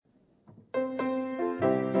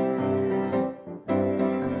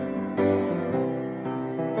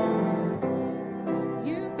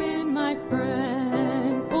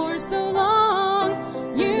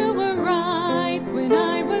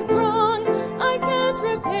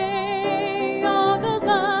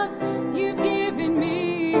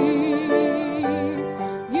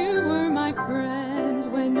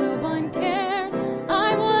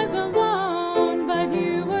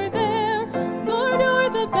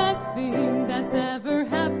best thing that's ever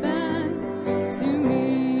happened to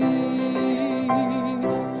me.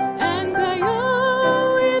 And I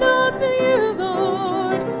owe it all to you,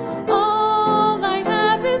 Lord. All I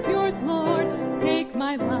have is yours, Lord. Take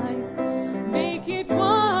my life, make it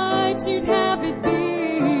what you'd have it be.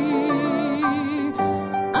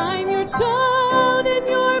 I'm your child and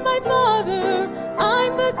you're my father.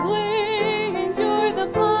 I'm the clay and you're the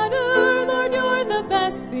potter. Lord, you're the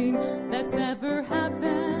best thing that's ever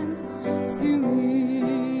happened to me.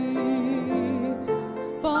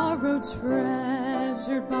 Borrowed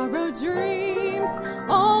treasure, borrowed dreams,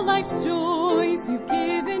 all life's joys you've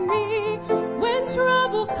given me. When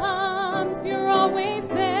trouble comes, you're always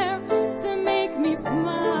there to make me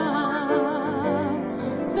smile.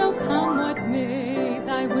 So come what may,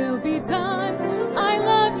 thy will be done. I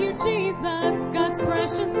love you, Jesus, God's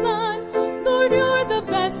precious Son. Lord, you're the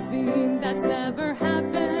best thing that's ever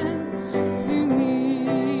happened to me.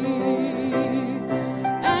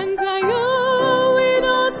 And I owe it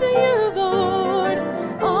all to you, Lord.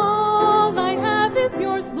 All I have is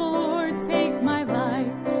yours, Lord. Take my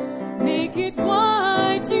life, make it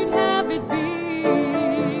what you'd have it be.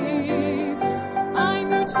 I'm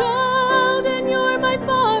your child and you're my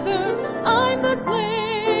father. I'm the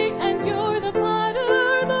clay and you're the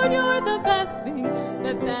potter. Lord, you're the best thing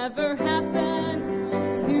that's ever happened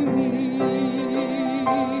to me.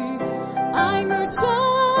 I'm your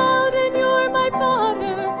child and you're my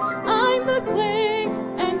father. I'm the clay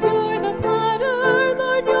and you're the potter.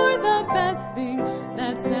 Lord, you're the best thing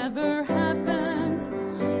that's ever happened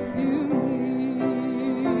to me.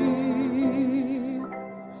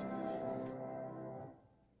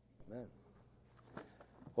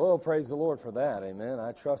 Well, praise the Lord for that. Amen.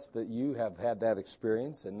 I trust that you have had that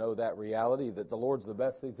experience and know that reality, that the Lord's the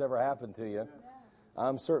best thing that's ever happened to you.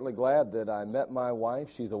 I'm certainly glad that I met my wife.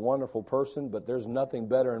 She's a wonderful person, but there's nothing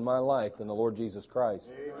better in my life than the Lord Jesus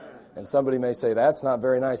Christ. Amen. And somebody may say, that's not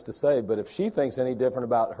very nice to say, but if she thinks any different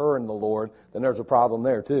about her and the Lord, then there's a problem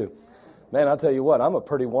there too. Man, I'll tell you what, I'm a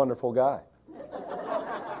pretty wonderful guy.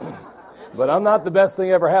 But I'm not the best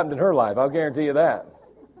thing ever happened in her life. I'll guarantee you that.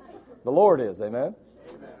 The Lord is. Amen.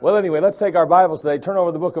 Well, anyway, let's take our Bibles today. Turn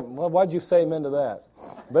over the book of, well, why'd you say amen to that?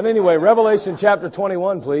 But anyway, Revelation chapter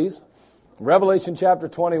 21, please. Revelation chapter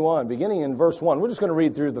 21, beginning in verse 1. We're just going to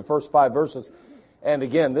read through the first 5 verses. And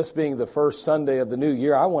again, this being the first Sunday of the new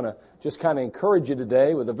year, I want to just kind of encourage you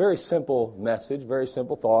today with a very simple message, very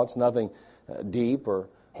simple thoughts, nothing deep or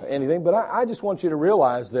anything. But I just want you to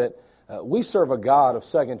realize that we serve a God of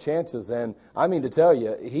second chances. And I mean to tell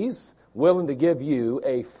you, He's willing to give you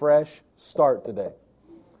a fresh start today.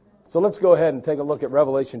 So let's go ahead and take a look at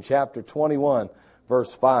Revelation chapter 21,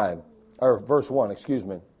 verse 1.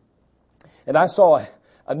 And I saw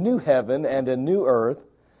a new heaven and a new earth.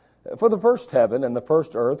 For the first heaven and the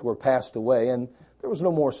first earth were passed away, and there was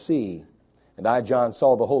no more sea. And I, John,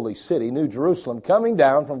 saw the holy city, New Jerusalem, coming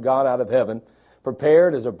down from God out of heaven,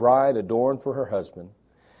 prepared as a bride adorned for her husband.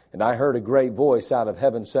 And I heard a great voice out of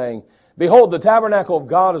heaven saying, Behold, the tabernacle of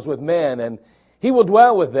God is with men, and He will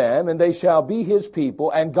dwell with them, and they shall be His people,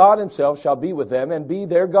 and God Himself shall be with them, and be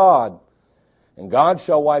their God. And God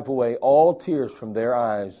shall wipe away all tears from their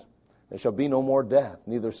eyes. There shall be no more death,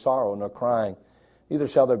 neither sorrow nor crying, neither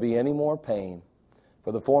shall there be any more pain,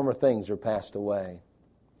 for the former things are passed away.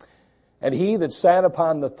 And He that sat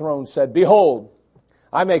upon the throne said, Behold,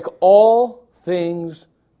 I make all things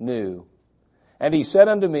new. And He said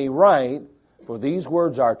unto me, Write, for these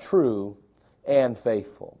words are true and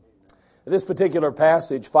faithful. This particular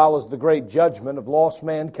passage follows the great judgment of lost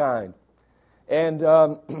mankind. And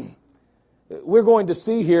we're going to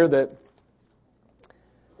see here that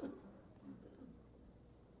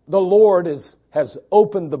the Lord has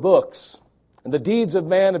opened the books, and the deeds of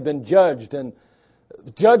man have been judged, and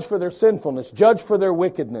judged for their sinfulness, judged for their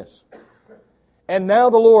wickedness. And now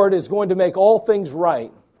the Lord is going to make all things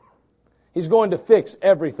right. He's going to fix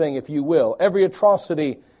everything, if you will, every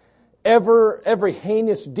atrocity, every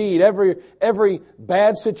heinous deed, every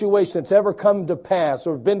bad situation that's ever come to pass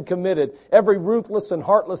or been committed, every ruthless and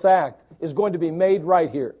heartless act is going to be made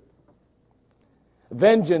right here.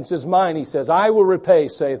 Vengeance is mine, He says. I will repay,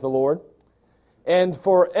 saith the Lord. And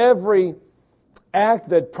for every act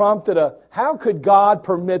that prompted how could God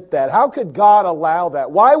permit that? How could God allow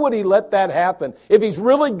that? Why would He let that happen? If He's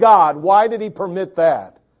really God, why did He permit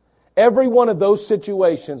that? Every one of those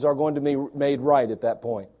situations are going to be made right at that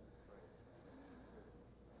point.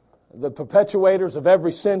 The perpetuators of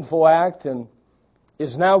every sinful act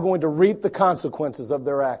is now going to reap the consequences of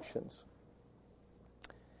their actions.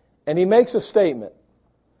 And He makes a statement.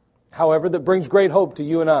 however, that brings great hope to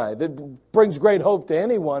you and I, that brings great hope to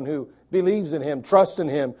anyone who believes in Him, trusts in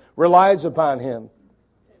Him, relies upon Him.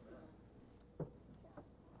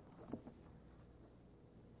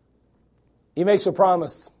 He makes a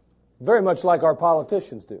promise very much like our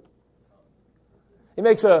politicians do. He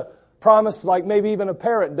makes a promise like maybe even a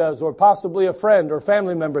parent does, or possibly a friend or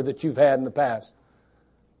family member that you've had in the past.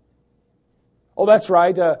 Oh, that's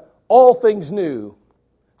right. All things new.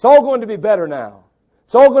 It's all going to be better now.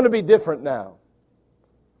 It's all going to be different now.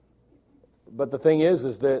 But the thing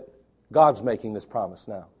is that God's making this promise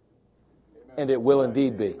now. And it will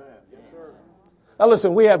indeed be. Now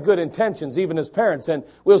listen, we have good intentions even as parents, and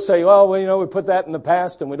we'll say, oh, well, we put that in the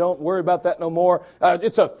past and we don't worry about that no more.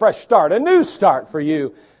 It's a fresh start, a new start for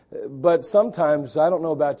you. But sometimes, I don't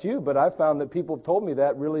know about you, but I found that people have told me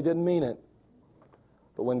that really didn't mean it.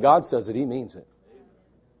 But when God says it, He means it.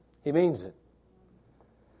 He means it.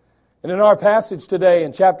 And in our passage today,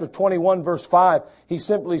 in chapter 21, verse 5, He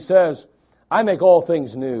simply says, I make all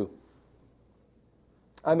things new.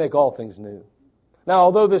 I make all things new. Now,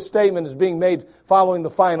 although this statement is being made following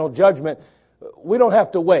the final judgment, we don't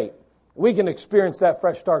have to wait. We can experience that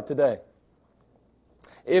fresh start today.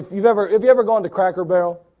 If you've ever gone to Cracker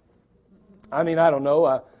Barrel, I don't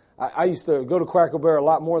know. I used to go to Cracker Barrel a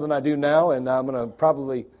lot more than I do now, and I'm going to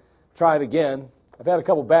probably try it again. I've had a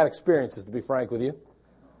couple bad experiences, to be frank with you.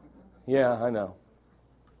 Yeah, I know.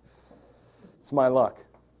 It's my luck.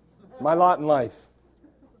 My lot in life.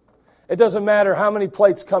 It doesn't matter how many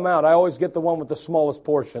plates come out. I always get the one with the smallest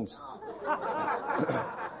portions.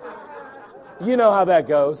 You know how that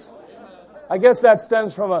goes. I guess that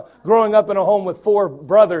stems from growing up in a home with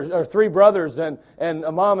three brothers and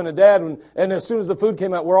a mom and a dad. And as soon as the food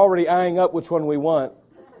came out, we're already eyeing up which one we want.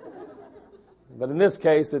 But in this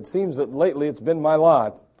case, it seems that lately it's been my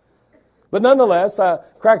lot. But nonetheless,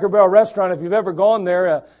 Cracker Barrel restaurant, if you've ever gone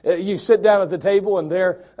there, you sit down at the table, and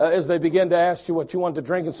there, as they begin to ask you what you want to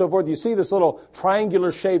drink and so forth, you see this little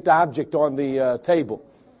triangular-shaped object on the table.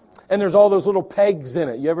 And there's all those little pegs in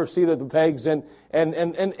it. You ever see the pegs? And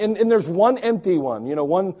there's one empty one,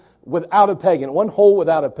 one without a peg in it, one hole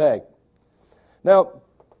without a peg. Now,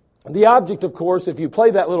 the object, of course, if you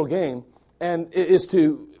play that little game, is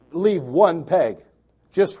to leave one peg,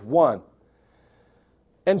 just one.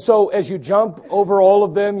 And so as you jump over all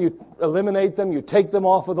of them, you eliminate them, you take them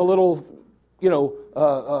off of the little,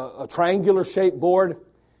 a triangular-shaped board.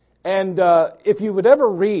 And if you would ever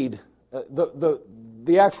read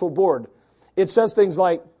the actual board, it says things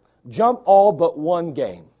like, jump all but one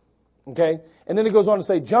game. Okay? And then it goes on to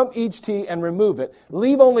say, jump each tee and remove it.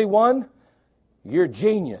 Leave only one, you're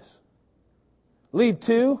genius. Leave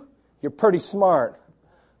two, you're pretty smart.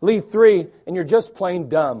 Leave three, and you're just plain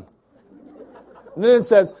dumb. And then it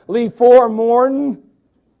says, leave four morn,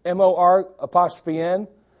 M-O-R''N,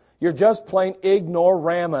 you're just plain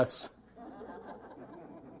ignoramus.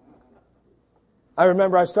 I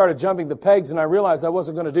remember I started jumping the pegs and I realized I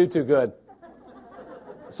wasn't going to do too good.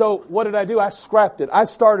 So what did I do? I scrapped it. I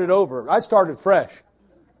started over. I started fresh.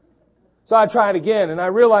 So I tried again, and I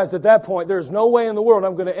realized at that point there's no way in the world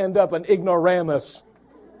I'm going to end up an ignoramus.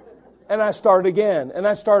 And I started again, and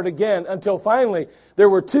I started again, until finally there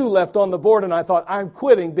were two left on the board, and I thought, I'm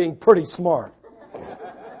quitting being pretty smart.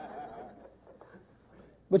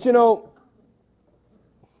 But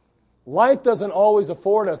life doesn't always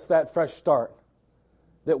afford us that fresh start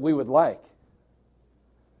that we would like.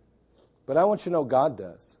 But I want you to know God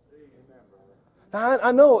does. Now,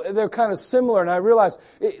 I know they're kind of similar, and I realize,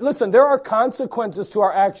 listen, there are consequences to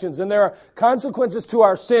our actions, and there are consequences to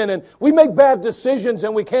our sin, and we make bad decisions,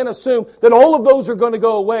 and we can't assume that all of those are going to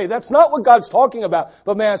go away. That's not what God's talking about.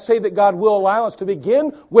 But may I say that God will allow us to begin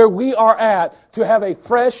where we are at, to have a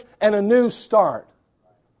fresh and a new start.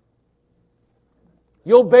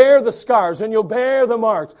 You'll bear the scars, and you'll bear the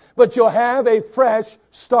marks, but you'll have a fresh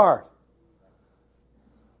start.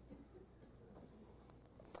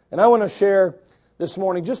 And I want to share this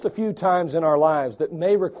morning just a few times in our lives that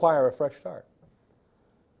may require a fresh start.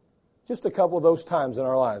 Just a couple of those times in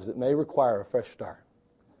our lives that may require a fresh start.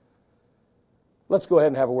 Let's go ahead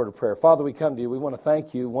and have a word of prayer. Father, we come to you. We want to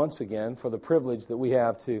thank you once again for the privilege that we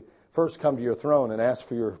have to first come to your throne and ask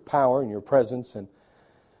for your power and your presence. And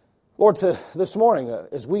Lord, this morning,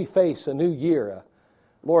 as we face a new year,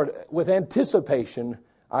 Lord, with anticipation,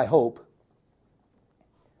 I hope.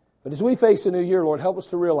 But as we face a new year, Lord, help us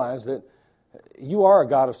to realize that you are a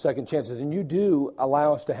God of second chances, and you do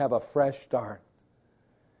allow us to have a fresh start.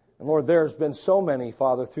 And Lord, there's been so many,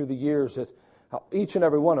 Father, through the years, that each and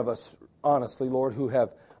every one of us, honestly, Lord, who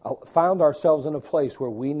have found ourselves in a place where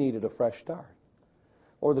we needed a fresh start.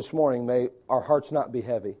 Lord, this morning, may our hearts not be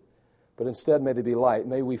heavy, but instead may they be light.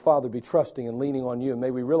 May we, Father, be trusting and leaning on you. And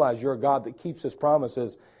may we realize you're a God that keeps His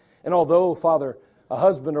promises. And although, Father, a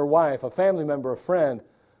husband or wife, a family member, a friend,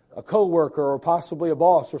 a co-worker, or possibly a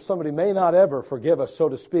boss, or somebody may not ever forgive us, so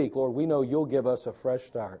to speak, Lord, we know you'll give us a fresh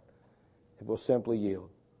start if we'll simply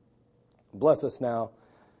yield. Bless us now.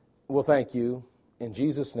 We'll thank you. In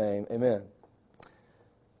Jesus' name, amen.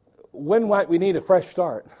 When might we need a fresh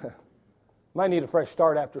start? Might need a fresh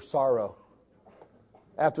start after sorrow.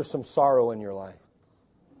 After some sorrow in your life.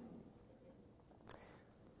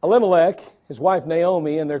 Elimelech, his wife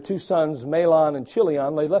Naomi, and their two sons, Mahlon and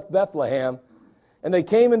Chilion, they left Bethlehem, and they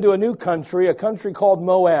came into a new country, a country called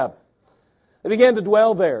Moab. They began to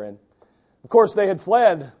dwell there, and of course they had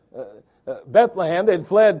fled Bethlehem. They had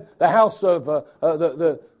fled the house of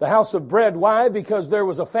the house of bread. Why? Because there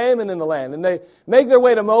was a famine in the land, and they make their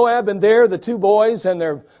way to Moab, and there the two boys and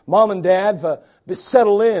their mom and dad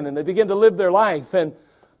settle in, and they begin to live their life. And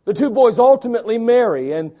the two boys ultimately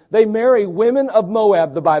marry, and they marry women of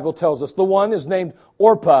Moab, the Bible tells us. The one is named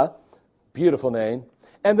Orpah, beautiful name,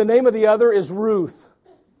 and the name of the other is Ruth.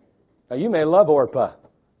 Now, you may love Orpah.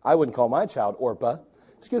 I wouldn't call my child Orpah.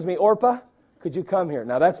 Excuse me, Orpah, could you come here?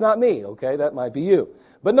 Now, that's not me, okay? That might be you.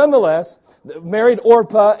 But nonetheless, married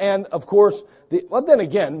Orpah, and of course, then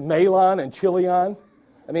again, Mahlon and Chilion.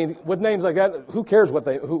 I mean, with names like that, who cares what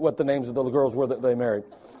the names of the girls were that they married?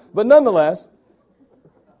 But nonetheless,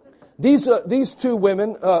 these two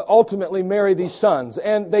women ultimately marry these sons,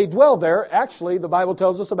 and they dwell there, actually, the Bible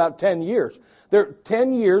tells us, about 10 years. They're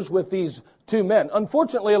 10 years with these two men.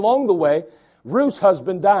 Unfortunately, along the way, Ruth's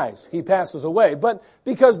husband dies. He passes away. But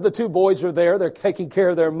because the two boys are there, they're taking care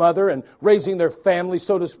of their mother and raising their family,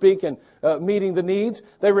 so to speak, and meeting the needs,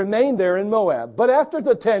 they remain there in Moab. But after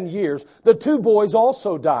the 10 years, the two boys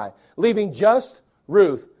also die, leaving just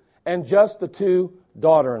Ruth and just the two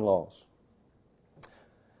daughter-in-laws.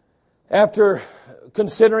 After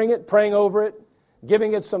considering it, praying over it,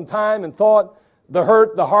 giving it some time and thought, the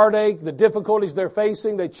hurt, the heartache, the difficulties they're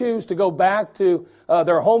facing, they choose to go back to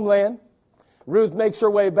their homeland. Ruth makes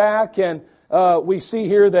her way back, and we see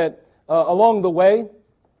here that along the way,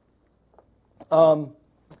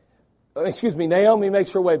 Naomi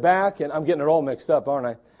makes her way back, and I'm getting it all mixed up, aren't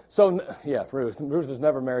I? So, yeah, Ruth. Ruth was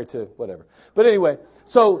never married to whatever. But anyway,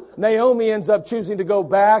 so Naomi ends up choosing to go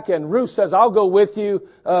back, and Ruth says, I'll go with you.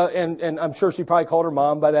 And I'm sure she probably called her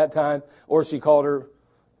mom by that time, or she called her,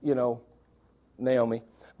 Naomi.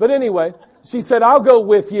 But anyway, she said, I'll go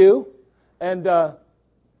with you. And,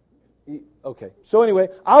 okay. So anyway,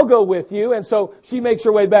 I'll go with you. And so she makes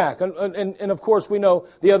her way back. And of course, we know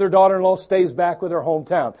the other daughter-in-law stays back with her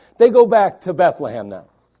hometown. They go back to Bethlehem now,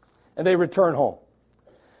 and they return home.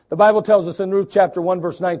 The Bible tells us in Ruth chapter 1,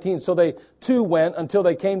 verse 19, so they too went until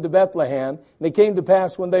they came to Bethlehem. And it came to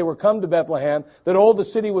pass when they were come to Bethlehem that all the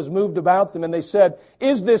city was moved about them. And they said,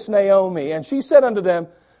 is this Naomi? And she said unto them,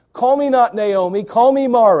 call me not Naomi, call me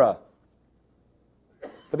Mara.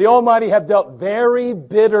 For the Almighty hath dealt very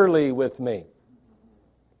bitterly with me.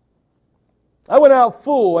 I went out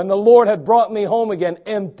full, and the Lord had brought me home again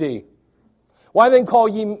empty. Why then call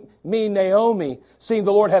ye me Naomi, seeing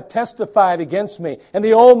the Lord hath testified against me, and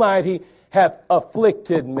the Almighty hath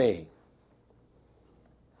afflicted me?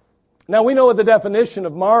 Now we know what the definition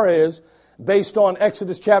of Mara is based on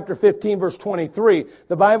Exodus chapter 15, verse 23.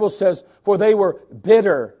 The Bible says, for they were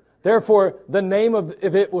bitter. Therefore, the name of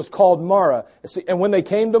it was called Mara. And when they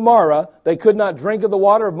came to Mara, they could not drink of the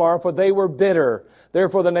water of Mara, for they were bitter.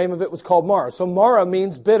 Therefore, the name of it was called Mara. So Mara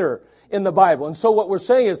means bitter in the Bible. And so what we're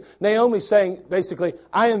saying is, Naomi's saying, basically,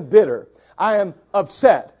 I am bitter. I am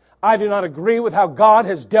upset. I do not agree with how God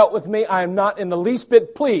has dealt with me. I am not in the least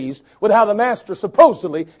bit pleased with how the Master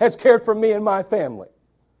supposedly has cared for me and my family.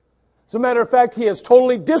 As a matter of fact, He has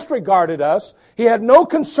totally disregarded us. He had no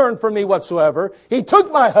concern for me whatsoever. He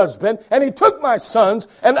took my husband and He took my sons,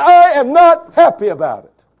 and I am not happy about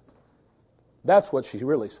it. That's what she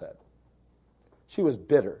really said. She was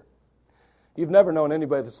bitter. You've never known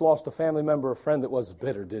anybody that's lost a family member or friend that was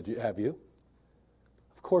bitter, have you?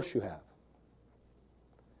 Of course you have.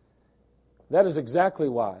 That is exactly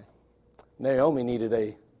why Naomi needed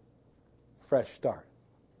a fresh start.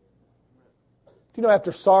 Do you know,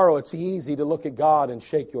 after sorrow, it's easy to look at God and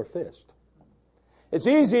shake your fist. It's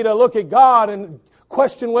easy to look at God and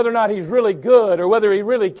question whether or not He's really good or whether He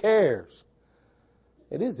really cares.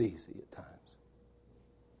 It is easy at times.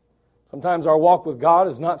 Sometimes our walk with God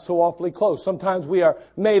is not so awfully close. Sometimes we are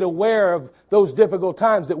made aware of those difficult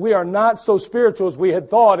times that we are not so spiritual as we had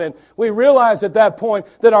thought. And we realize at that point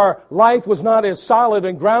that our life was not as solid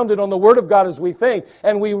and grounded on the Word of God as we think.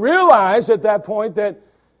 And we realize at that point that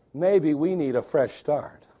maybe we need a fresh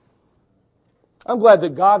start. I'm glad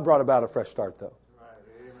that God brought about a fresh start, though.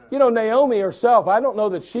 You know, Naomi herself, I don't know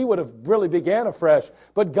that she would have really began afresh,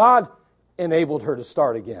 but God enabled her to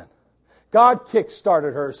start again. God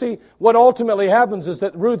kick-started her. See, what ultimately happens is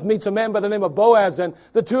that Ruth meets a man by the name of Boaz, and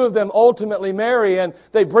the two of them ultimately marry, and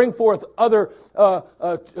they bring forth a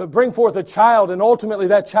child, and ultimately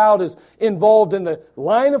that child is involved in the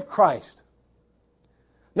line of Christ.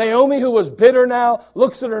 Naomi, who was bitter now,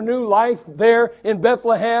 looks at her new life there in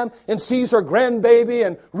Bethlehem and sees her grandbaby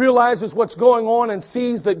and realizes what's going on and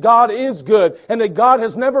sees that God is good and that God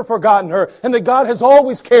has never forgotten her and that God has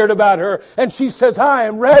always cared about her. And she says, I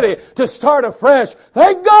am ready to start afresh.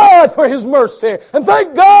 Thank God for His mercy and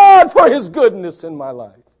thank God for His goodness in my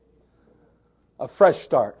life. A fresh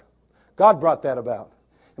start. God brought that about.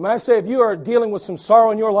 And I say, if you are dealing with some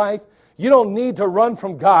sorrow in your life, you don't need to run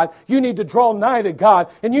from God. You need to draw nigh to God.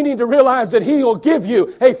 And you need to realize that He will give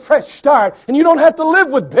you a fresh start. And you don't have to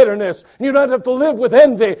live with bitterness. And you don't have to live with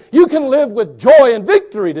envy. You can live with joy and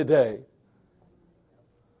victory today.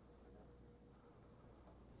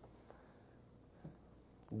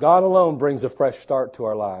 God alone brings a fresh start to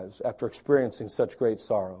our lives after experiencing such great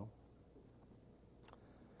sorrow.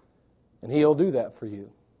 And He'll do that for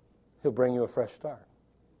you. He'll bring you a fresh start.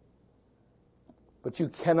 But you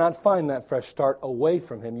cannot find that fresh start away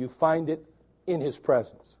from Him. You find it in His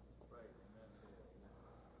presence.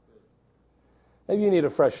 Maybe you need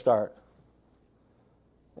a fresh start.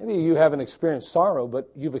 Maybe you haven't experienced sorrow,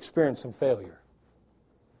 but you've experienced some failure.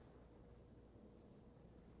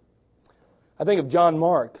 I think of John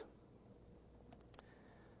Mark.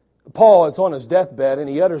 Paul is on his deathbed, and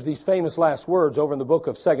he utters these famous last words over in the book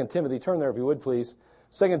of 2 Timothy. Turn there if you would, please.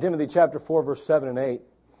 2 Timothy chapter 4, verse 7 and 8.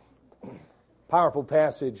 Powerful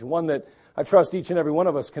passage, one that I trust each and every one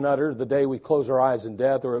of us can utter the day we close our eyes in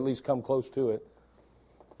death, or at least come close to it.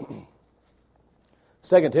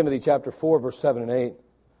 2 Timothy chapter 4, verse 7 and 8.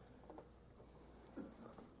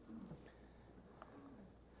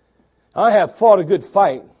 I have fought a good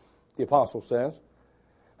fight, the apostle says.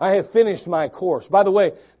 I have finished my course. By the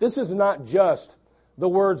way, this is not just the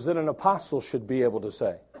words that an apostle should be able to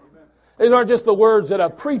say. These aren't just the words that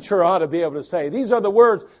a preacher ought to be able to say. These are the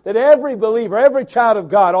words that every believer, every child of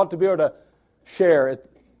God ought to be able to share at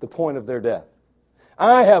the point of their death.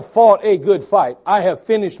 I have fought a good fight. I have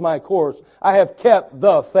finished my course. I have kept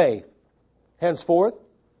the faith. Henceforth,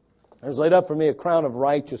 there is laid up for me a crown of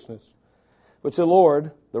righteousness, which the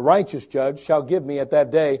Lord, the righteous judge, shall give me at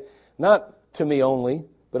that day, not to me only,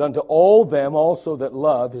 but unto all them also that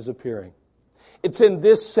love His appearing. It's in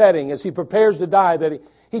this setting, as he prepares to die, that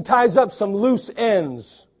he ties up some loose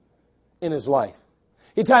ends in his life.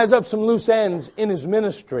 He ties up some loose ends in his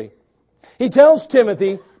ministry. He tells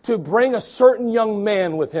Timothy to bring a certain young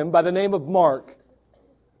man with him by the name of Mark.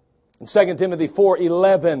 In 2 Timothy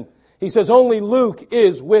 4:11, he says, only Luke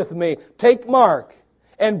is with me. Take Mark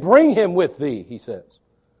and bring him with thee, he says.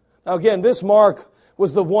 Now again, this Mark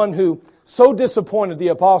was the one who so disappointed the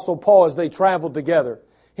Apostle Paul as they traveled together.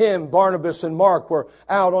 Him, Barnabas, and Mark were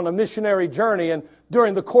out on a missionary journey, and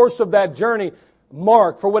during the course of that journey,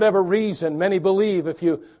 Mark, for whatever reason, many believe if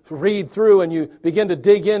you read through and you begin to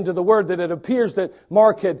dig into the Word, that it appears that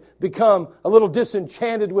Mark had become a little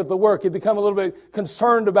disenchanted with the work. He'd become a little bit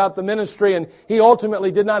concerned about the ministry, and he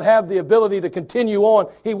ultimately did not have the ability to continue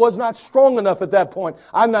on. He was not strong enough at that point.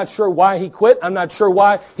 I'm not sure why he quit. I'm not sure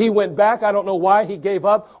why he went back. I don't know why he gave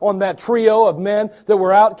up on that trio of men that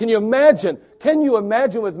were out. Can you imagine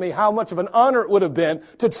with me how much of an honor it would have been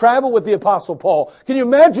to travel with the Apostle Paul? Can you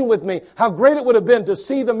imagine with me how great it would have been to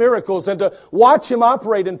see the miracles and to watch him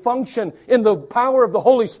operate and function in the power of the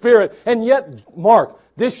Holy Spirit? And yet, Mark,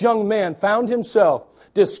 this young man found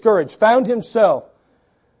himself discouraged, found himself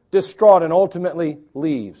distraught, and ultimately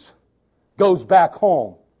leaves, goes back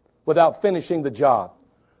home without finishing the job.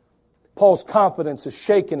 Paul's confidence is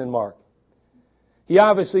shaken in Mark. He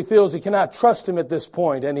obviously feels he cannot trust him at this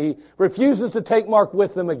point, and he refuses to take Mark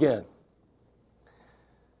with them again.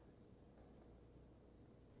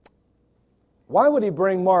 Why would he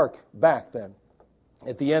bring Mark back then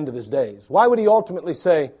at the end of his days? Why would he ultimately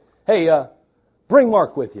say, hey, bring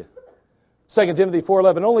Mark with you? 2 Timothy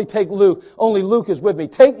 4:11, only Luke is with me.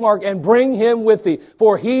 Take Mark and bring him with thee,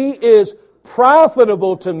 for he is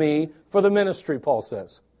profitable to me for the ministry, Paul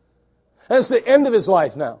says. And it's the end of his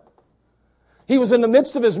life now. He was in the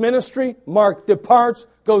midst of his ministry. Mark departs,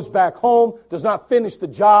 goes back home, does not finish the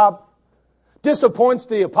job, disappoints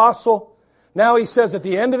the apostle. Now he says at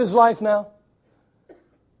the end of his life now,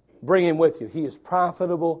 bring him with you. He is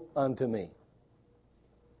profitable unto me.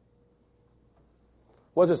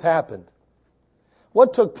 What has happened?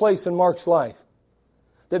 What took place in Mark's life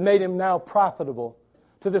that made him now profitable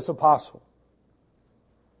to this apostle?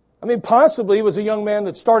 I mean, possibly he was a young man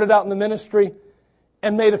that started out in the ministry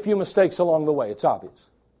and made a few mistakes along the way. It's obvious.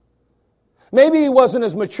 Maybe he wasn't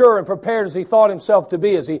as mature and prepared as he thought himself to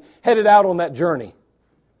be as he headed out on that journey.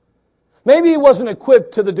 Maybe he wasn't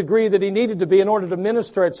equipped to the degree that he needed to be in order to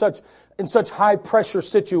minister in such high-pressure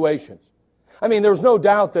situations. I mean, there was no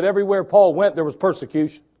doubt that everywhere Paul went, there was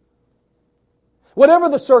persecution. Whatever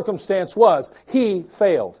the circumstance was, he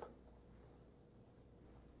failed.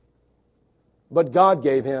 But God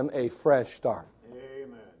gave him a fresh start.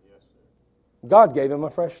 Amen. Yes, sir. God gave him a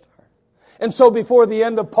fresh start. And so before the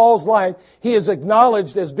end of Paul's life, he is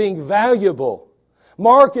acknowledged as being valuable.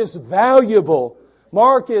 Mark is valuable.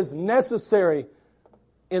 Mark is necessary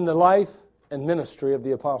in the life and ministry of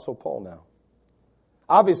the Apostle Paul now.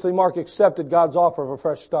 Obviously, Mark accepted God's offer of a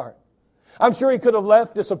fresh start. I'm sure he could have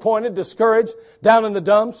left disappointed, discouraged, down in the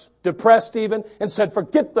dumps, depressed even, and said,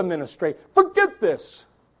 forget the ministry. Forget this.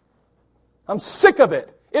 I'm sick of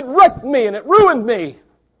it. It wrecked me and it ruined me.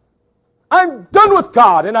 I'm done with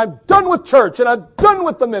God and I'm done with church and I'm done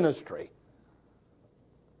with the ministry.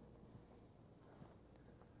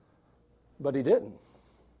 But he didn't.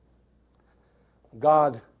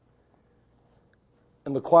 God,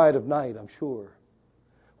 in the quiet of night, I'm sure,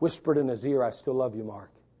 whispered in his ear, I still love you, Mark.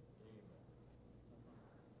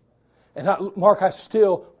 And Mark, I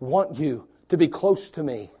still want you to be close to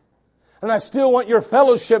me. And I still want your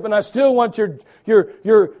fellowship, and I still want your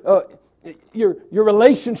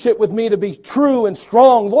relationship with me to be true and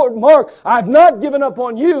strong. Lord, Mark, I've not given up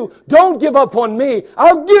on you. Don't give up on me.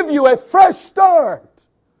 I'll give you a fresh start.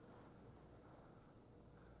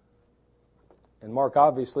 And Mark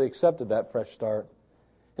obviously accepted that fresh start.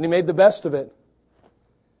 And he made the best of it.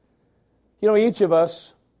 You know, each of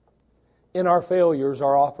us, in our failures,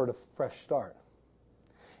 are offered a fresh start.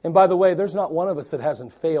 And by the way, there's not one of us that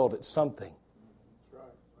hasn't failed at something.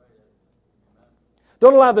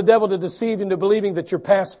 Don't allow the devil to deceive you into believing that your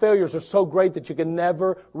past failures are so great that you can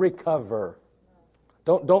never recover.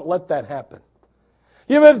 Don't let that happen.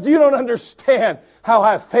 You don't understand how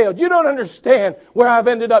I've failed. You don't understand where I've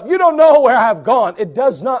ended up. You don't know where I've gone. It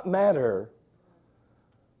does not matter.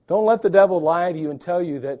 Don't let the devil lie to you and tell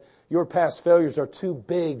you that your past failures are too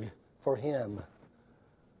big for him.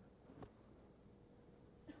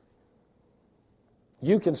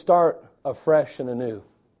 You can start afresh and anew.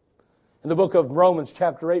 In the book of Romans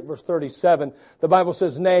chapter 8 verse 37, the Bible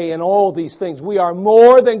says, nay, in all these things we are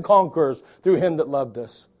more than conquerors through him that loved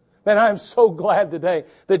us. Man, I am so glad today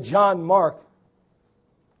that John Mark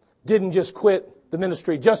didn't just quit the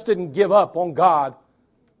ministry, just didn't give up on God,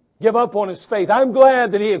 give up on his faith. I'm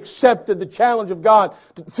glad that he accepted the challenge of God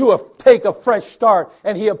to take a fresh start,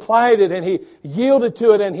 and he applied it, and he yielded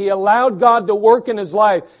to it, and he allowed God to work in his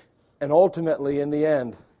life. And ultimately, in the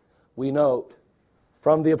end, we note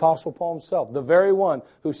from the Apostle Paul himself, the very one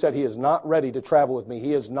who said he is not ready to travel with me.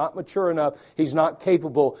 He is not mature enough. He's not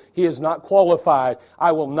capable. He is not qualified.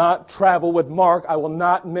 I will not travel with Mark. I will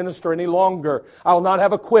not minister any longer. I will not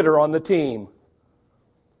have a quitter on the team.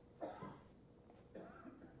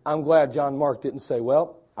 I'm glad John Mark didn't say,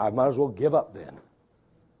 well, I might as well give up then.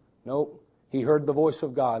 Nope. He heard the voice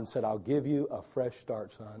of God and said, I'll give you a fresh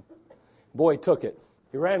start, son. Boy, he took it.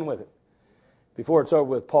 He ran with it. Before it's over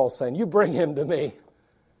with, Paul's saying, you bring him to me.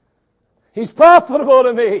 He's profitable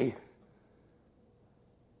to me.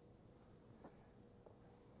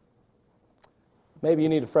 Maybe you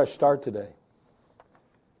need a fresh start today.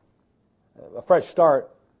 A fresh start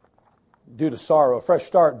due to sorrow. A fresh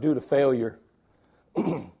start due to failure.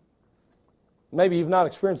 Maybe you've not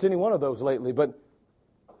experienced any one of those lately, but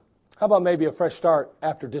how about maybe a fresh start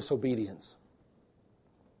after disobedience?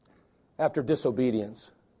 After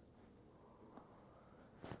disobedience.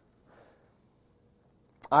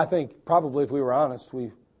 I think probably if we were honest,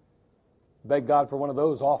 we beg God for one of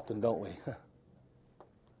those often, don't we?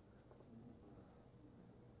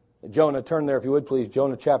 Jonah, turn there if you would please.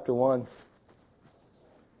 Jonah chapter 1.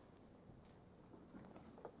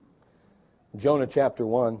 Jonah chapter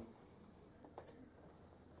 1.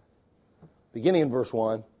 Beginning in verse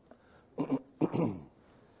 1.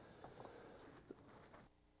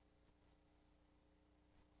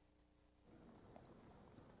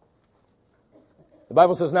 The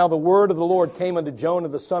Bible says, now the word of the Lord came unto Jonah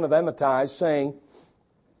the son of Amittai, saying,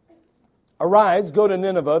 arise, go to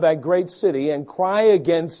Nineveh, that great city, and cry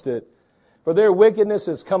against it, for their wickedness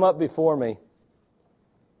has come up before me.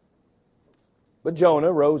 But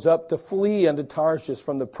Jonah rose up to flee unto Tarshish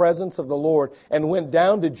from the presence of the Lord, and went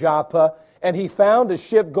down to Joppa, and he found a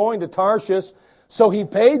ship going to Tarshish. So he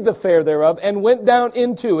paid the fare thereof, and went down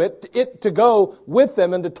into it to go with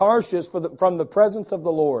them into Tarshish from the presence of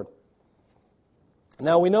the Lord.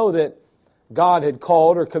 Now we know that God had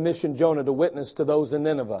called or commissioned Jonah to witness to those in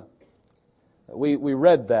Nineveh. We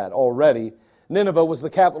read that already. Nineveh was the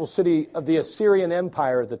capital city of the Assyrian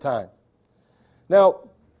Empire at the time. Now,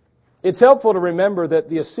 it's helpful to remember that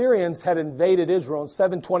the Assyrians had invaded Israel in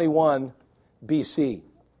 721 BC. And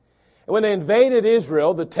when they invaded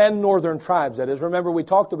Israel, the 10 northern tribes, that is, remember we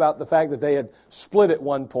talked about the fact that they had split at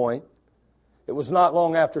one point. It was not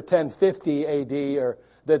long after 1050 AD or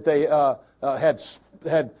that they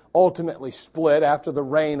had ultimately split after the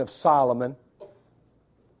reign of Solomon.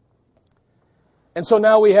 And so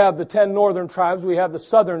now we have the 10 northern tribes, we have the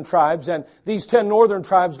southern tribes, and these 10 northern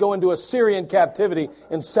tribes go into Assyrian captivity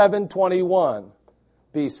in 721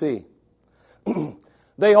 BC.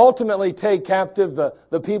 They ultimately take captive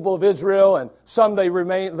the people of Israel, and some they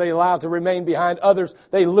allow to remain behind. Others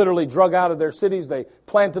they literally drug out of their cities. They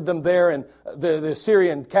planted them there in the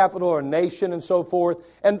Assyrian capital or nation and so forth.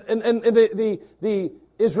 And the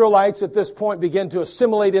Israelites at this point begin to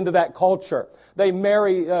assimilate into that culture. They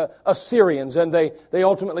marry Assyrians, and they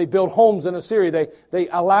ultimately build homes in Assyria. They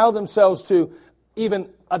allow themselves to even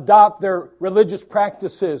adopt their religious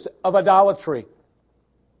practices of idolatry.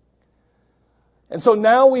 And so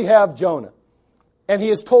now we have Jonah, and he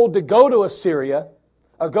is told to go to Assyria,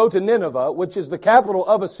 or go to Nineveh, which is the capital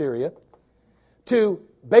of Assyria, to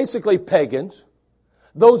basically pagans,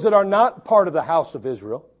 those that are not part of the house of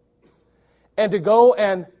Israel, and to go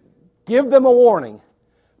and give them a warning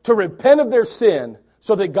to repent of their sin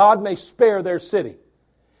so that God may spare their city.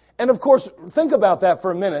 And of course, think about that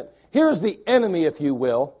for a minute. Here's the enemy, if you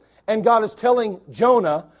will, and God is telling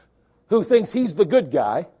Jonah, who thinks he's the good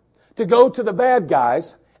guy, to go to the bad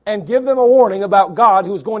guys and give them a warning about God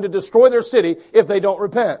who's going to destroy their city if they don't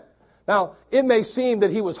repent. Now, it may seem that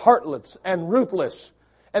he was heartless and ruthless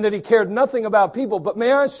and that he cared nothing about people, but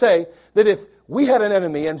may I say that if we had an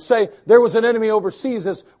enemy and say there was an enemy overseas,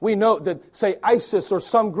 as we know that, say, ISIS or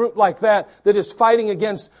some group like that is fighting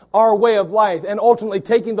against our way of life and ultimately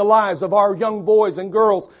taking the lives of our young boys and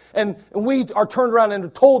girls, and we are turned around and are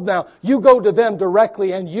told now, you go to them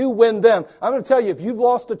directly and you win them. I'm going to tell you, if you've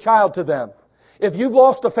lost a child to them, if you've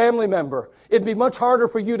lost a family member, it'd be much harder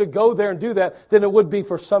for you to go there and do that than it would be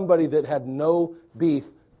for somebody that had no beef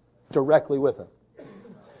directly with them.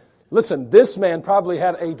 Listen, this man probably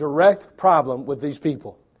had a direct problem with these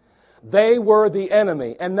people. They were the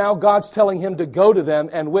enemy, and now God's telling him to go to them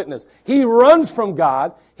and witness. He runs from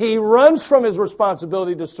God. He runs from his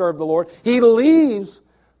responsibility to serve the Lord. He leaves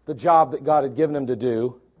the job that God had given him to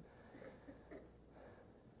do,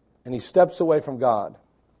 and he steps away from God.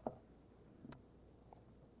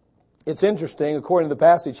 It's interesting, according to the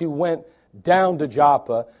passage, he went down to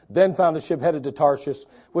Joppa, then found a ship headed to Tarshish,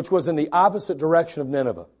 which was in the opposite direction of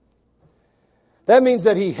Nineveh. That means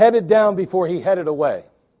that he headed down before he headed away.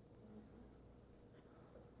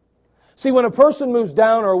 See, when a person moves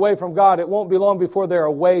down or away from God, it won't be long before they're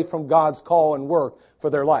away from God's call and work for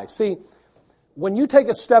their life. See, when you take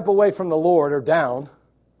a step away from the Lord or down,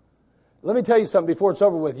 let me tell you something before it's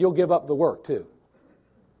over with, you'll give up the work too.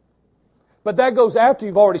 But that goes after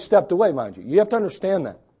you've already stepped away, mind you. You have to understand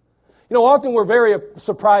that. You know, often we're very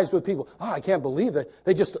surprised with people. I can't believe that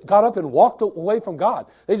they just got up and walked away from God.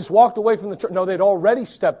 They just walked away from the church. No, they'd already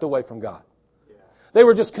stepped away from God. Yeah. They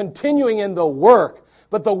were just continuing in the work.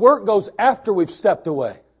 But the work goes after we've stepped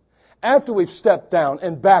away. After we've stepped down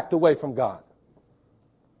and backed away from God.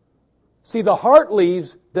 See, the heart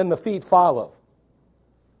leaves, then the feet follow.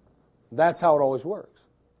 That's how it always works.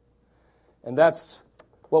 And that's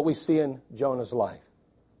what we see in Jonah's life.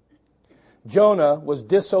 Jonah was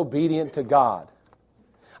disobedient to God.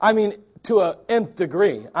 I mean, to an nth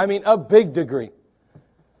degree. I mean, a big degree.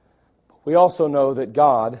 We also know that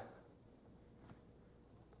God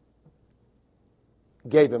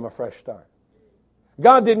gave him a fresh start.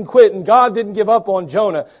 God didn't quit and God didn't give up on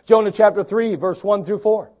Jonah. Jonah chapter 3, verse 1 through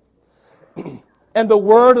 4. And the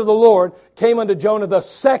word of the Lord came unto Jonah the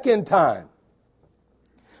second time.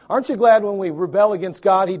 Aren't you glad when we rebel against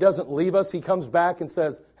God, He doesn't leave us? He comes back and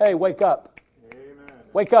says, hey, wake up. Amen.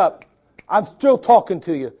 Wake up. I'm still talking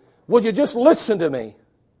to you. Will you just listen to me?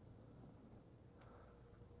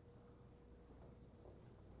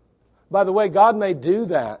 By the way, God may do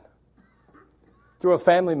that through a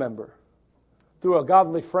family member, through a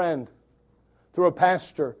godly friend, through a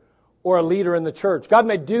pastor, or a leader in the church. God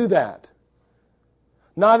may do that.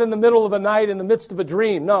 Not in the middle of a night, in the midst of a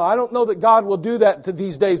dream. No, I don't know that God will do that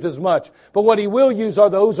these days as much. But what He will use are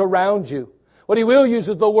those around you. What He will use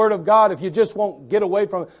is the Word of God if you just won't get away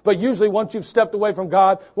from it. But usually once you've stepped away from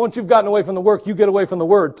God, once you've gotten away from the work, you get away from the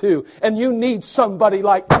Word too. And you need somebody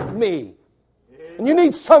like me. And you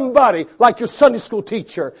need somebody like your Sunday school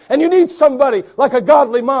teacher. And you need somebody like a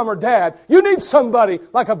godly mom or dad. You need somebody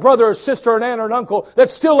like a brother or sister or an aunt or an uncle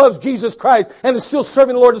that still loves Jesus Christ and is still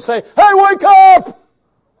serving the Lord to say, hey, wake up!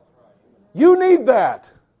 You need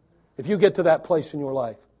that if you get to that place in your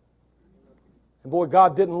life. And boy,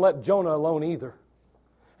 God didn't let Jonah alone either.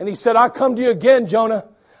 And He said, I come to you again, Jonah.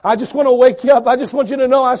 I just want to wake you up. I just want you to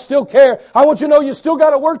know I still care. I want you to know you still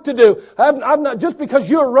got a work to do. I'm not, just because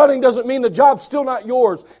you're running doesn't mean the job's still not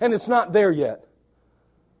yours and it's not there yet.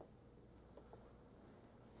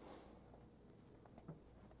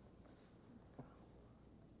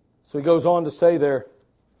 So he goes on to say there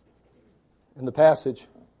in the passage,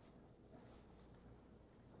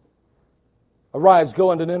 arise, go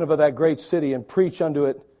unto Nineveh, that great city, and preach unto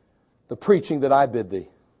it the preaching that I bid thee.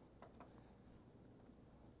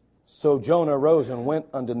 So Jonah arose and went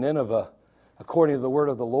unto Nineveh according to the word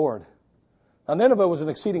of the Lord. Now Nineveh was an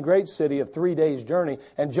exceeding great city of 3 days' journey,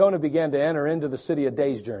 and Jonah began to enter into the city a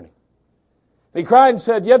day's journey. And he cried and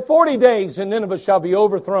said, yet 40 days and Nineveh shall be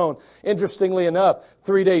overthrown. Interestingly enough,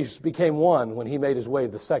 3 days became one when he made his way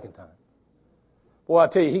the second time. Boy, I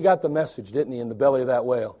tell you, he got the message, didn't he, in the belly of that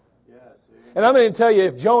whale. And I'm going to tell you,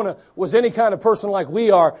 if Jonah was any kind of person like we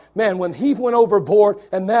are, man, when he went overboard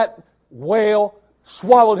and that whale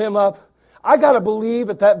swallowed him up, I got to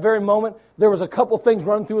believe at that very moment there was a couple things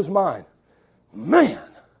running through his mind. Man!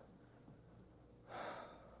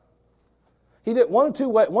 He did one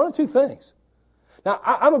or two things. Now,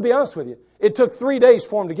 I'm going to be honest with you. It took 3 days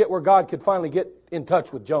for him to get where God could finally get in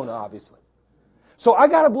touch with Jonah, obviously. So I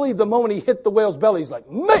got to believe the moment he hit the whale's belly, he's like,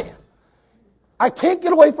 man, I can't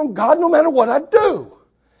get away from God no matter what I do.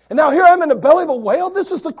 And now here I'm in the belly of a whale.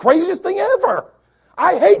 This is the craziest thing ever.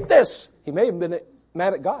 I hate this. He may have been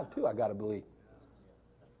mad at God too, I got to believe.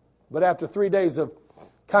 But after 3 days of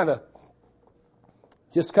kind of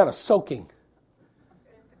soaking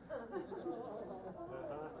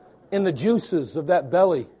in the juices of that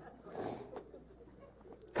belly,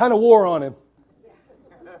 kind of wore on him.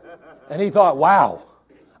 And he thought, wow,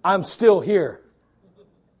 I'm still here.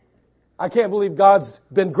 I can't believe God's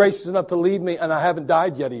been gracious enough to leave me and I haven't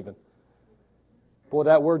died yet even. Boy,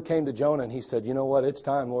 that word came to Jonah and he said, you know what, it's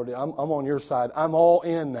time, Lord. I'm on your side. I'm all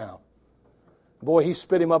in now. Boy, he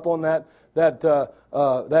spit him up on that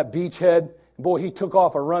beachhead. Boy, he took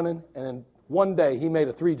off a running, and in one day he made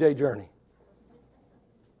a 3-day journey.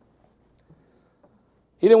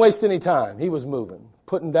 He didn't waste any time. He was moving,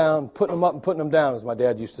 putting them up and putting them down, as my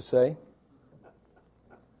dad used to say.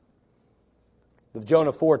 The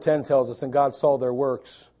Jonah 4:10 tells us, and God saw their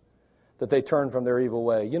works, that they turned from their evil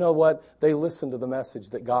way. You know what? They listened to the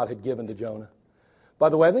message that God had given to Jonah. By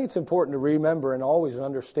the way, I think it's important to remember and always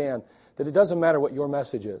understand that it doesn't matter what your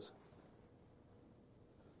message is.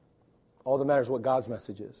 All that matters is what God's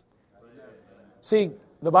message is. See,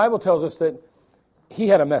 the Bible tells us that He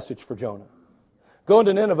had a message for Jonah. Go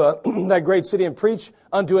into Nineveh, that great city, and preach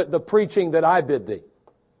unto it the preaching that I bid thee.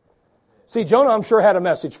 See, Jonah, I'm sure, had a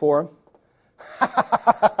message for him.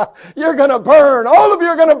 You're going to burn. All of you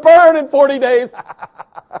are going to burn in 40 days.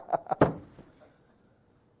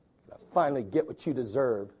 Finally get what you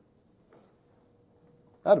deserve.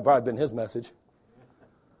 That would have probably been his message.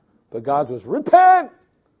 But God's was, repent.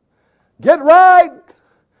 Get right.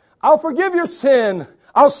 I'll forgive your sin.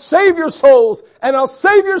 I'll save your souls. And I'll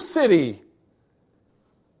save your city.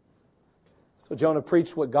 So Jonah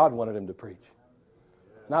preached what God wanted him to preach.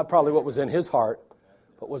 Not probably what was in his heart,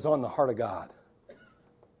 but was on the heart of God.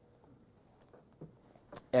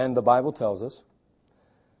 And the Bible tells us,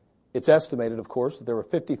 it's estimated, of course, that there were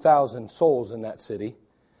 50,000 souls in that city.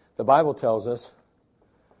 The Bible tells us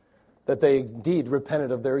that they indeed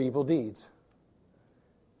repented of their evil deeds.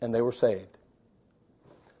 And they were saved.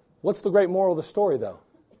 What's the great moral of the story, though?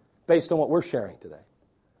 Based on what we're sharing today.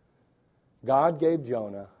 God gave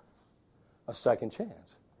Jonah a second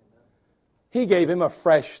chance. He gave him a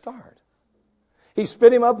fresh start. He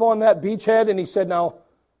spit him up on that beachhead and he said, now,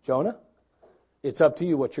 Jonah, it's up to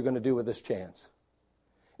you what you're going to do with this chance.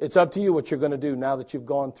 It's up to you what you're going to do now that you've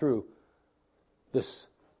gone through this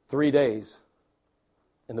 3 days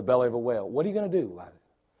in the belly of a whale. What are you going to do about it?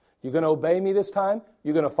 You're going to obey me this time?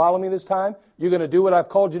 You're going to follow me this time? You're going to do what I've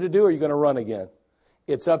called you to do, or you're going to run again?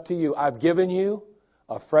 It's up to you. I've given you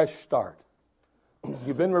a fresh start.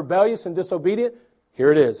 You've been rebellious and disobedient.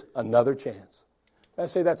 Here it is, another chance. I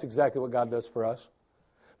say that's exactly what God does for us.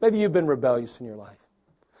 Maybe you've been rebellious in your life.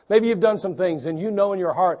 Maybe you've done some things and you know in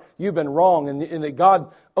your heart you've been wrong and that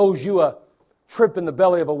God owes you a trip in the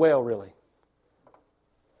belly of a whale, really.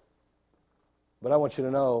 But I want you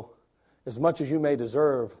to know, as much as you may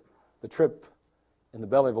deserve the trip in the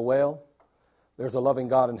belly of a whale, there's a loving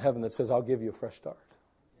God in heaven that says, I'll give you a fresh start.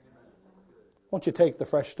 Won't you take the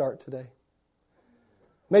fresh start today?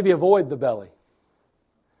 Maybe avoid the belly.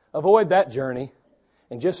 Avoid that journey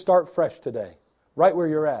and just start fresh today, right where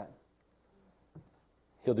you're at.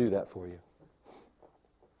 He'll do that for you.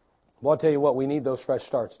 Well, I'll tell you what, we need those fresh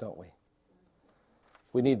starts, don't we?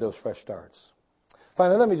 We need those fresh starts.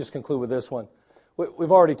 Finally, let me just conclude with this one.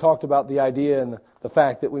 We've already talked about the idea and the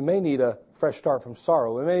fact that we may need a fresh start from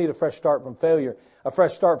sorrow. We may need a fresh start from failure, a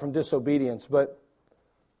fresh start from disobedience, but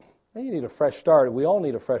maybe you need a fresh start. We all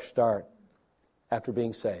need a fresh start after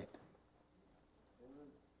being saved.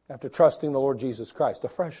 After trusting the Lord Jesus Christ, a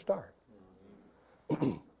fresh start.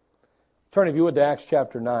 Turn, if you would, to Acts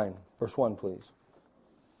chapter 9, verse 1, please.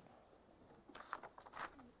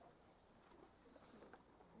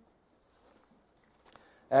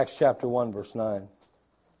 Acts chapter 1, verse 9.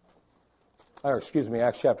 Or, excuse me,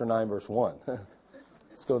 Acts chapter 9, verse 1.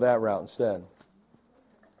 Let's go that route instead.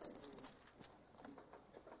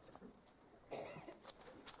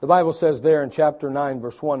 The Bible says there in chapter 9,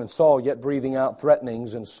 verse 1, and Saul, yet breathing out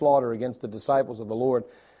threatenings and slaughter against the disciples of the Lord,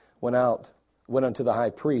 went unto the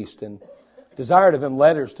high priest, and desired of him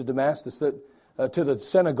letters to Damascus, to the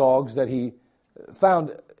synagogues, that he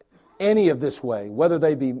found any of this way, whether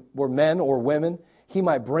they were men or women, he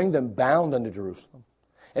might bring them bound unto Jerusalem.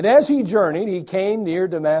 And as he journeyed, he came near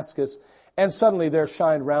Damascus, and suddenly there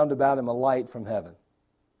shined round about him a light from heaven.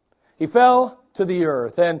 He fell to the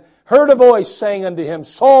earth, and heard a voice saying unto him,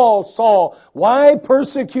 Saul, Saul, why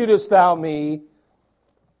persecutest thou me?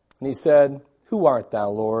 And he said, Who art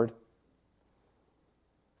thou, Lord?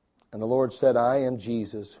 And the Lord said, I am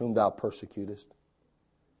Jesus, whom thou persecutest.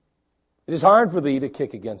 It is hard for thee to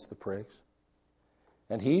kick against the pricks.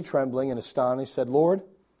 And he, trembling and astonished, said, Lord,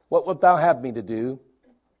 what wilt thou have me to do?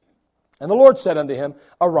 And the Lord said unto him,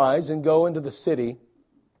 Arise and go into the city,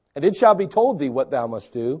 and it shall be told thee what thou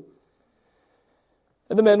must do.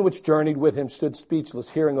 And the men which journeyed with him stood speechless,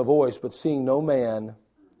 hearing a voice, but seeing no man.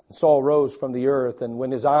 And Saul rose from the earth, and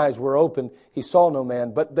when his eyes were opened, he saw no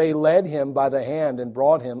man. But they led him by the hand and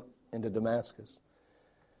brought him into Damascus.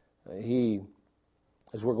 He,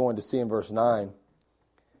 as we're going to see in verse 9,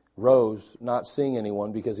 rose, not seeing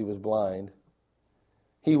anyone because he was blind.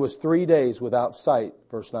 He was 3 days without sight,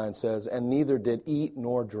 verse 9 says, and neither did eat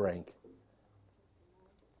nor drink.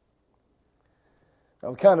 Now,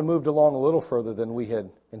 we kind of moved along a little further than we had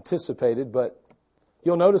anticipated, but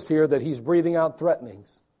you'll notice here that he's breathing out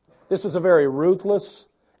threatenings. This is a very ruthless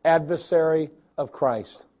adversary of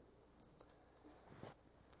Christ.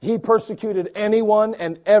 He persecuted anyone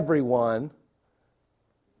and everyone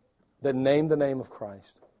that named the name of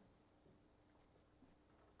Christ.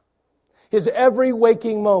 His every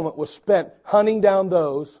waking moment was spent hunting down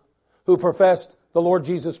those who professed the Lord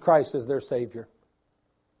Jesus Christ as their Savior.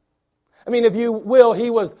 I mean, if you will, he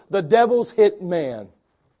was the devil's hit man.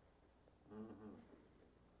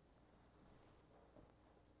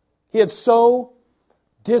 He had so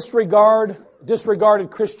disregarded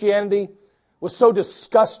Christianity, was so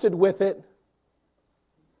disgusted with it,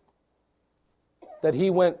 that he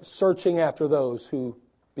went searching after those who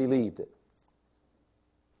believed it.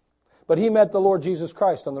 But he met the Lord Jesus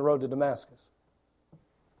Christ on the road to Damascus.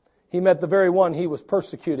 He met the very one he was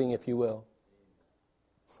persecuting, if you will.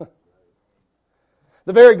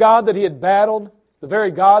 The very God that he had battled, the very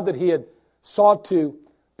God that he had sought to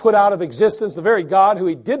put out of existence, the very God who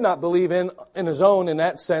he did not believe in his own in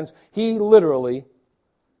that sense, he literally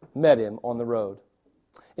met him on the road.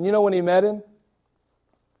 And you know when he met him?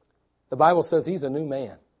 The Bible says he's a new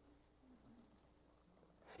man.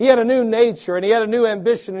 He had a new nature, and he had a new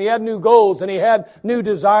ambition, and he had new goals, and he had new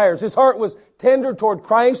desires. His heart was tender toward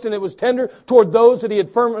Christ, and it was tender toward those that he had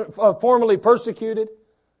formerly persecuted.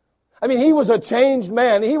 I mean, he was a changed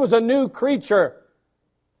man. He was a new creature.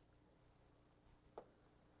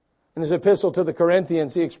 In his epistle to the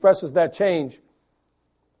Corinthians, he expresses that change.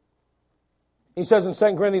 He says in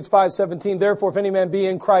 2 Corinthians 5:17, Therefore, if any man be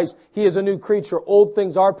in Christ, he is a new creature. Old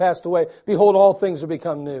things are passed away. Behold, all things are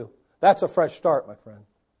become new. That's a fresh start, my friend.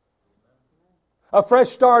 A fresh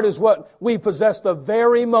start is what we possess the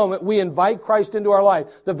very moment we invite Christ into our life,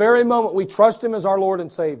 the very moment we trust Him as our Lord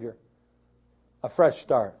and Savior. A fresh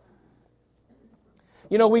start.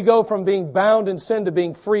 You know, we go from being bound in sin to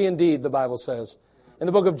being free indeed, the Bible says. In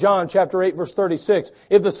the book of John, chapter 8, verse 36,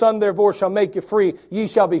 If the Son therefore shall make you free, ye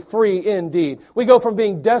shall be free indeed. We go from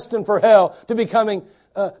being destined for hell to becoming,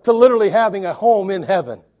 to literally having a home in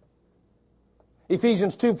heaven.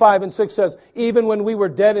 Ephesians 2, 5 and 6 says, Even when we were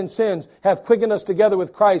dead in sins, hath quickened us together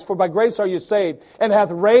with Christ, for by grace are you saved, and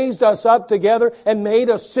hath raised us up together and made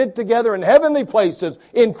us sit together in heavenly places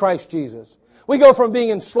in Christ Jesus. We go from being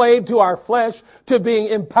enslaved to our flesh to being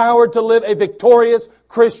empowered to live a victorious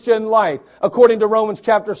Christian life. According to Romans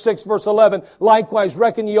chapter 6, verse 11, likewise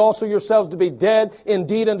reckon ye also yourselves to be dead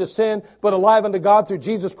indeed unto sin, but alive unto God through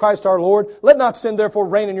Jesus Christ our Lord. Let not sin therefore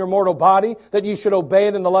reign in your mortal body, that ye should obey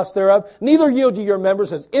it in the lust thereof. Neither yield ye your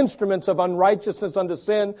members as instruments of unrighteousness unto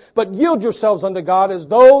sin, but yield yourselves unto God as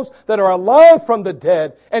those that are alive from the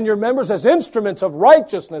dead, and your members as instruments of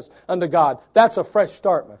righteousness unto God. That's a fresh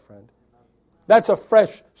start, my friend. That's a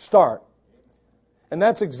fresh start. And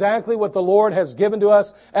that's exactly what the Lord has given to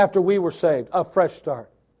us after we were saved, a fresh start.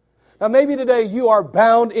 Now maybe today you are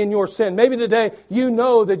bound in your sin. Maybe today you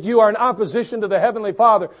know that you are in opposition to the Heavenly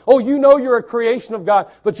Father. Oh, you know you're a creation of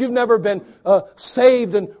God, but you've never been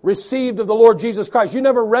saved and received of the Lord Jesus Christ. You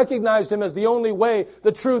never recognized Him as the only way,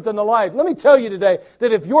 the truth, and the life. Let me tell you today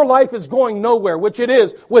that if your life is going nowhere, which it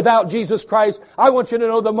is without Jesus Christ, I want you to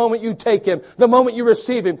know the moment you take Him, the moment you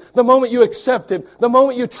receive Him, the moment you accept Him, the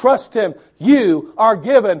moment you trust Him, you are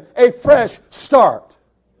given a fresh start.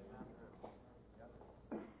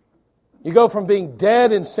 You go from being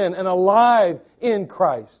dead in sin and alive in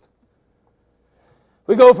Christ.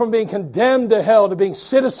 We go from being condemned to hell to being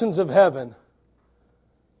citizens of heaven.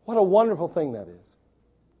 What a wonderful thing that is.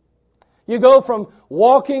 You go from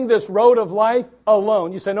walking this road of life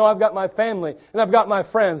alone. You say, no, I've got my family and I've got my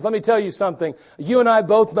friends. Let me tell you something. You and I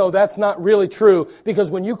both know that's not really true,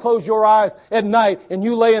 because when you close your eyes at night and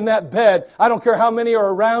you lay in that bed, I don't care how many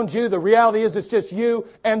are around you, the reality is it's just you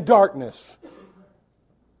and darkness.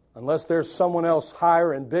 Unless there's someone else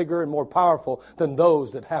higher and bigger and more powerful than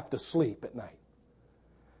those that have to sleep at night.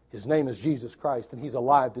 His name is Jesus Christ, and He's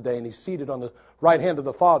alive today, and He's seated on the right hand of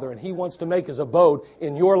the Father, and He wants to make His abode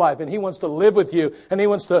in your life, and He wants to live with you, and He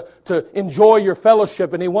wants to enjoy your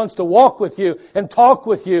fellowship, and He wants to walk with you and talk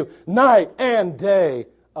with you night and day.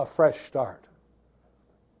 A fresh start.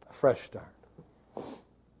 A fresh start.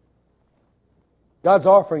 God's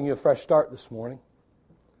offering you a fresh start this morning.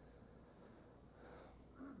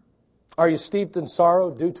 Are you steeped in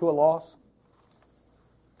sorrow due to a loss?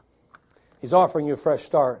 He's offering you a fresh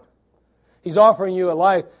start. He's offering you a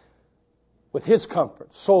life with His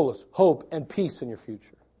comfort, solace, hope, and peace in your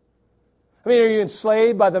future. I mean, are you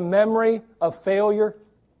enslaved by the memory of failure?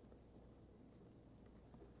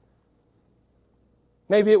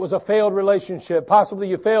 Maybe it was a failed relationship. Possibly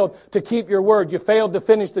you failed to keep your word. You failed to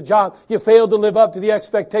finish the job. You failed to live up to the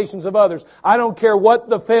expectations of others. I don't care what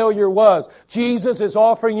the failure was. Jesus is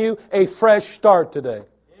offering you a fresh start today.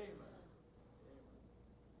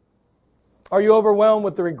 Are you overwhelmed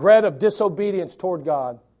with the regret of disobedience toward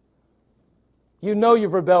God? You know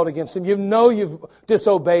you've rebelled against Him. You know you've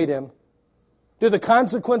disobeyed Him. Do the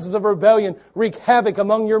consequences of rebellion wreak havoc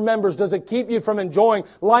among your members? Does it keep you from enjoying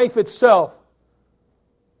life itself?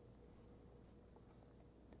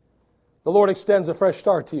 The Lord extends a fresh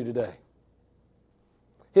start to you today.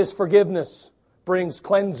 His forgiveness brings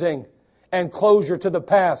cleansing and closure to the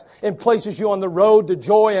past and places you on the road to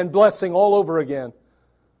joy and blessing all over again.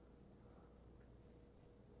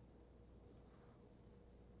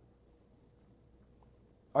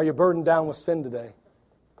 Are you burdened down with sin today?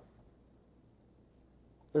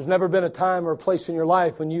 There's never been a time or a place in your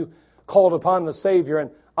life when you called upon the Savior,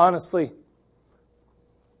 and honestly,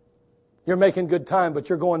 you're making good time, but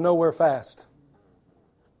you're going nowhere fast.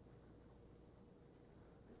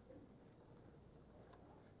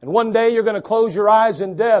 And one day you're going to close your eyes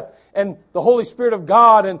in death, and the Holy Spirit of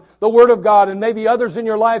God and the Word of God and maybe others in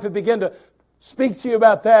your life have begun to speak to you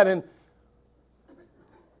about that and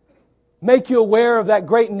make you aware of that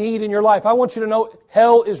great need in your life. I want you to know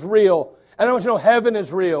hell is real, and I want you to know heaven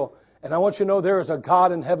is real. And I want you to know there is a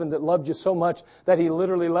God in heaven that loved you so much that He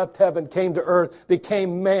literally left heaven, came to earth,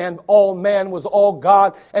 became man. All man was all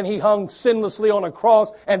God. And He hung sinlessly on a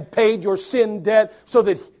cross and paid your sin debt so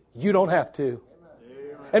that you don't have to.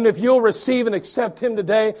 Amen. And if you'll receive and accept Him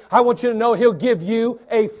today, I want you to know He'll give you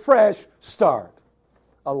a fresh start.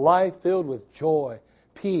 A life filled with joy,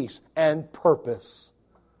 peace, and purpose.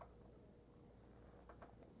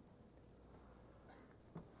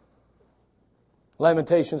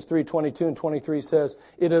 Lamentations 3:22 and 23 says,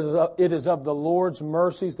 It is of the Lord's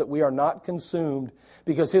mercies that we are not consumed,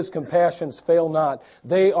 because His compassions fail not.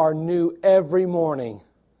 They are new every morning.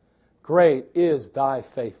 Great is Thy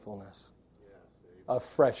faithfulness. A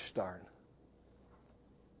fresh start.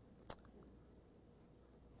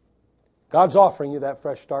 God's offering you that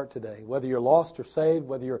fresh start today. Whether you're lost or saved,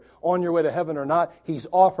 whether you're on your way to heaven or not, He's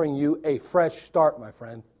offering you a fresh start, my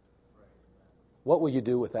friend. What will you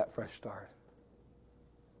do with that fresh start?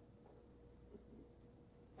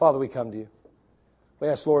 Father, we come to You. We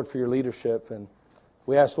ask, Lord, for Your leadership, and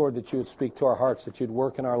We ask, Lord, that you would speak to our hearts, that you'd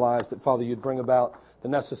work in our lives, that, Father, you'd bring about the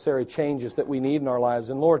necessary changes that we need in our lives.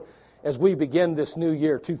 And, Lord, as we begin this new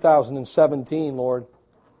year, 2017, Lord,